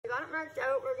marked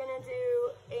out. We're gonna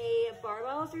do a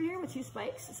barbell through here with 2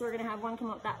 spikes. So we're gonna have one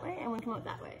come out that way and one come out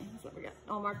that way. That's what we got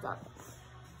all marked up.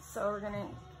 So we're gonna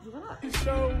do that. It's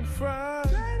so fun.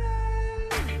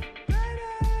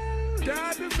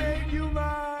 Time to make you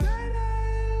mine.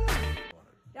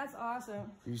 That's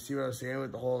awesome. You see what I was saying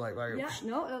with the whole like yeah,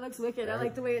 no, that looks wicked. Right? I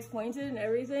like the way it's pointed and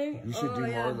everything. You should do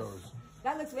more of those.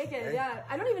 That looks wicked, right? Yeah.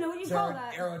 I don't even know what you call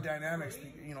that. Aerodynamics,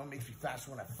 you know, makes me faster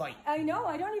when I fight. I know,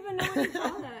 I don't even know what you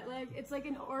call that. Like, it's like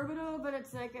an orbital, but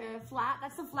it's like a flat.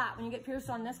 That's the flat. When you get pierced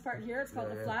on this part here, it's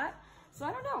called the flat. So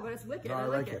I don't know, but it's wicked. No, I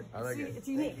like it. I like it. It's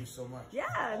unique. Thank you so much.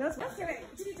 Yeah, that's great.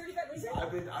 Did you do 35 laser?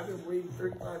 I've been waiting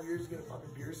 35 years to get a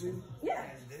fucking piercing. Yeah.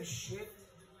 And this shit,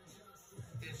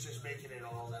 it's just making it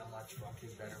all that much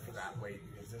fucking better for that weight,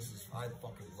 because this is, I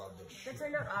fucking love this shit. That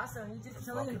turned out awesome. You just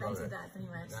totally invented that pretty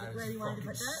much. That where you wanted to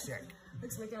put that. Sick.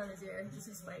 Looks wicked on his ear. Just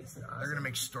some spikes. Awesome. They're gonna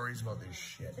make stories about this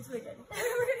shit. It's wicked. we're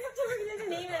gonna have to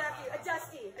name it